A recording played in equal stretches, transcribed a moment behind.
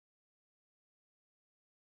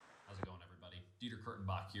Dieter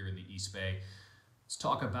Kurtenbach here in the East Bay. Let's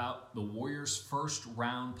talk about the Warriors' first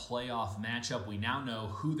round playoff matchup. We now know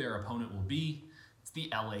who their opponent will be. It's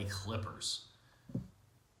the LA Clippers.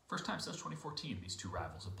 First time since 2014 these two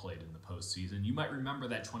rivals have played in the postseason. You might remember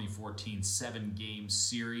that 2014 7-game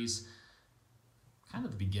series, kind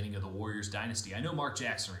of the beginning of the Warriors dynasty. I know Mark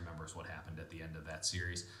Jackson remembers what happened at the end of that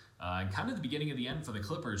series, and kind of the beginning of the end for the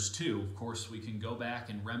Clippers too. Of course, we can go back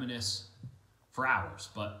and reminisce for hours,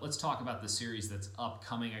 but let's talk about the series that's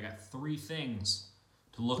upcoming. I got 3 things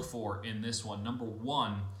to look for in this one. Number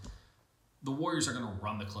 1, the Warriors are going to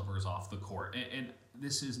run the Clippers off the court. And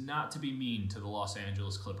this is not to be mean to the Los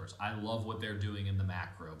Angeles Clippers. I love what they're doing in the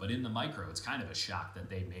macro, but in the micro, it's kind of a shock that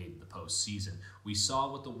they made the postseason. We saw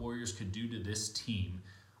what the Warriors could do to this team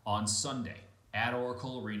on Sunday at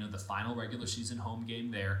Oracle Arena, the final regular season home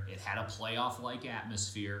game there. It had a playoff-like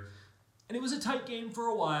atmosphere, and it was a tight game for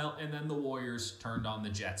a while, and then the Warriors turned on the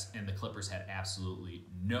Jets, and the Clippers had absolutely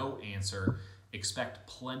no answer. Expect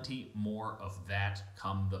plenty more of that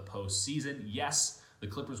come the postseason. Yes, the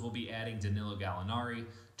Clippers will be adding Danilo Gallinari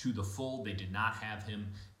to the fold. They did not have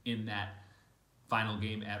him in that final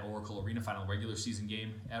game at Oracle Arena, final regular season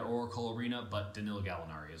game at Oracle Arena, but Danilo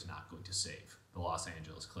Gallinari is not going to save the Los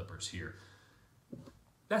Angeles Clippers here.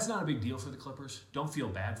 That's not a big deal for the Clippers. Don't feel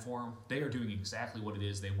bad for them. They are doing exactly what it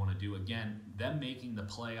is they want to do. Again, them making the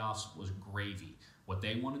playoffs was gravy. What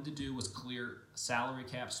they wanted to do was clear salary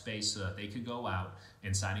cap space so that they could go out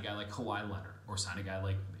and sign a guy like Kawhi Leonard, or sign a guy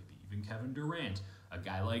like maybe even Kevin Durant, a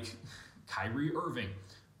guy like Kyrie Irving,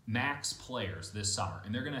 max players this summer.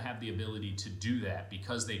 And they're going to have the ability to do that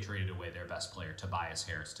because they traded away their best player, Tobias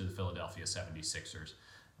Harris, to the Philadelphia 76ers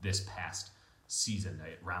this past season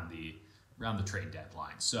around the trade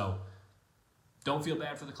deadline. So don't feel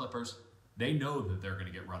bad for the Clippers. They know that they're going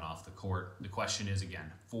to get run off the court. The question is,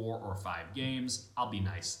 again, 4 or 5 games. I'll be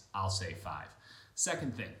nice. I'll say 5.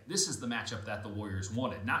 Second thing, this is the matchup that the Warriors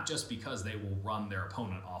wanted, not just because they will run their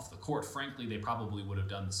opponent off the court. Frankly, they probably would have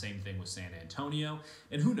done the same thing with San Antonio.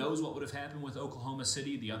 And who knows what would have happened with Oklahoma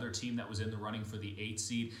City, the other team that was in the running for the 8th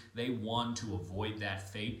seed. They won to avoid that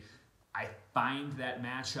fate. I find that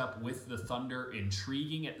matchup with the Thunder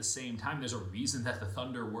intriguing. At the same time, there's a reason that the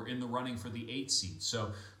Thunder were in the running for the 8th seed.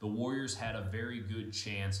 So the Warriors had a very good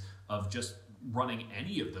chance of just running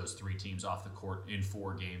any of those 3 teams off the court in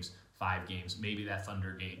 4 games, 5 games. Maybe that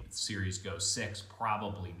Thunder game series goes 6.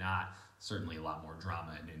 Probably not. Certainly a lot more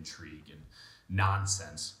drama and intrigue and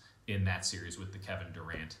nonsense in that series with the Kevin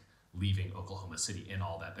Durant leaving Oklahoma City and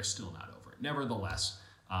all that. They're still not over it. Nevertheless,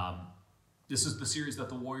 this is the series that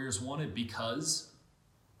the Warriors wanted because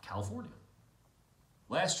California.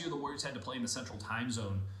 Last year, the Warriors had to play in the Central Time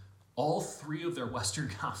Zone all 3 of their Western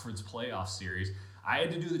Conference playoff series. I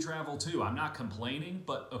had to do the travel too. I'm not complaining,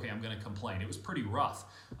 but okay, I'm going to complain. It was pretty rough.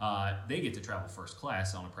 They get to travel first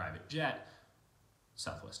class on a private jet,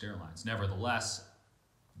 Southwest Airlines. Nevertheless,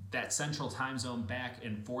 that Central Time Zone back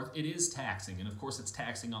and forth, it is taxing. And of course, it's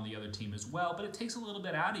taxing on the other team as well, but it takes a little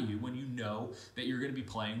bit out of you when you know that you're going to be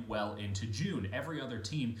playing well into June. Every other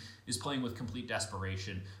team is playing with complete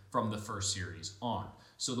desperation from the first series on.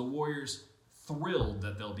 So the Warriors, thrilled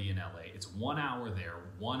that they'll be in LA. It's 1 hour there,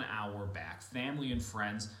 1 hour back. Family and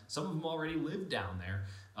friends, some of them already live down there.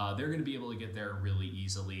 They're going to be able to get there really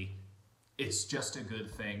easily. It's just a good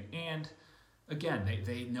thing. And again,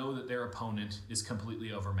 they know that their opponent is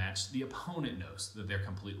completely overmatched. The opponent knows that they're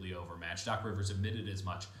completely overmatched. Doc Rivers admitted as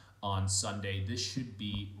much on Sunday. This should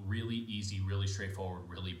be really easy, really straightforward,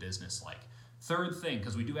 really businesslike. Third thing,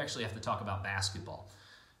 because we do actually have to talk about basketball.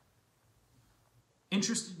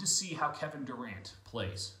 Interested to see how Kevin Durant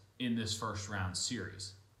plays in this first round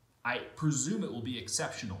series. I presume it will be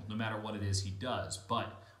exceptional no matter what it is he does,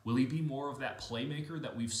 but will he be more of that playmaker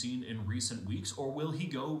that we've seen in recent weeks, or will he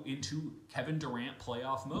go into Kevin Durant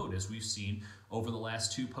playoff mode as we've seen over the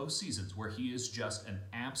last 2 postseasons, where he is just an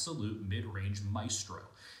absolute mid-range maestro?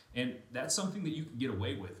 And that's something that you can get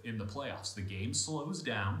away with in the playoffs. The game slows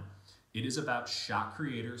down. It is about shot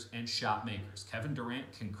creators and shot makers. Kevin Durant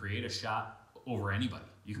can create a shot over anybody.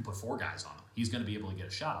 You can put 4 guys on him. He's going to be able to get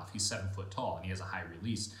a shot off. He's 7 foot tall, and he has a high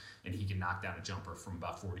release, and he can knock down a jumper from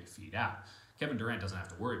about 40 feet out. Kevin Durant doesn't have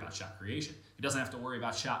to worry about shot creation. He doesn't have to worry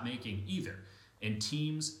about shot making either. And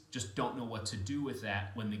teams just don't know what to do with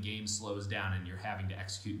that when the game slows down and you're having to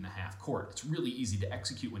execute in the half court. It's really easy to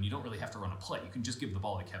execute when you don't really have to run a play. You can just give the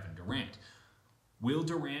ball to Kevin Durant. Will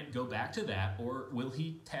Durant go back to that, or will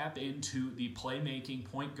he tap into the playmaking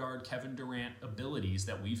point guard Kevin Durant abilities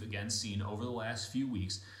that we've again seen over the last few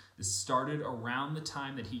weeks? This started around the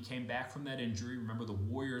time that he came back from that injury. Remember, the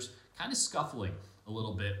Warriors kind of scuffling a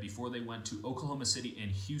little bit before they went to Oklahoma City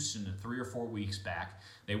and Houston 3 or 4 weeks back.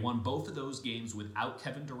 They won both of those games without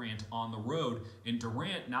Kevin Durant on the road, and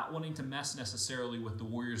Durant, not wanting to mess necessarily with the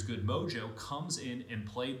Warriors' good mojo, comes in and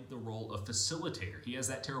played the role of facilitator. He has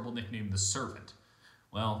that terrible nickname, the Servant.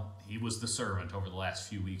 Well, he was the servant over the last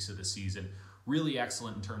few weeks of the season. Really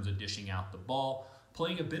excellent in terms of dishing out the ball,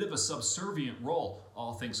 playing a bit of a subservient role,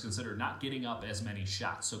 all things considered, not getting up as many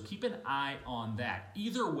shots. So keep an eye on that.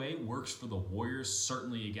 Either way works for the Warriors,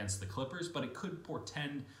 certainly against the Clippers, but it could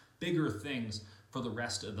portend bigger things for the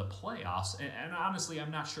rest of the playoffs. And honestly,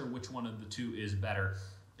 I'm not sure which one of the two is better.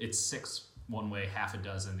 It's 6 one way, half a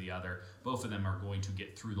dozen the other. Both of them are going to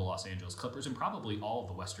get through the Los Angeles Clippers and probably all of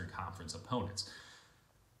the Western Conference opponents.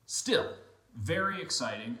 Still, very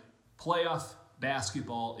exciting. Playoff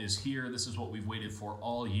basketball is here. This is what we've waited for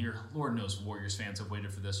all year. Lord knows Warriors fans have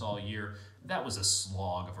waited for this all year. That was a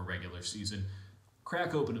slog of a regular season.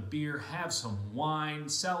 Crack open a beer, have some wine,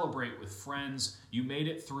 celebrate with friends. You made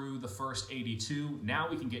it through the first 82. Now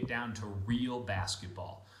we can get down to real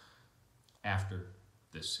basketball after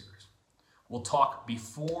this series. We'll talk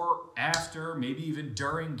before, after, maybe even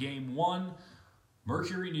during Game 1.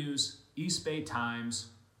 Mercury News, EastBayTimes,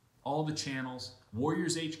 all the channels,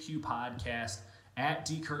 Warriors HQ podcast, at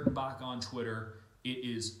D. Kurtenbach on Twitter. It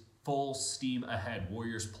is full steam ahead.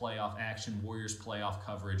 Warriors playoff action, Warriors playoff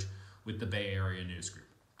coverage with the Bay Area News Group.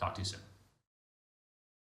 Talk to you soon.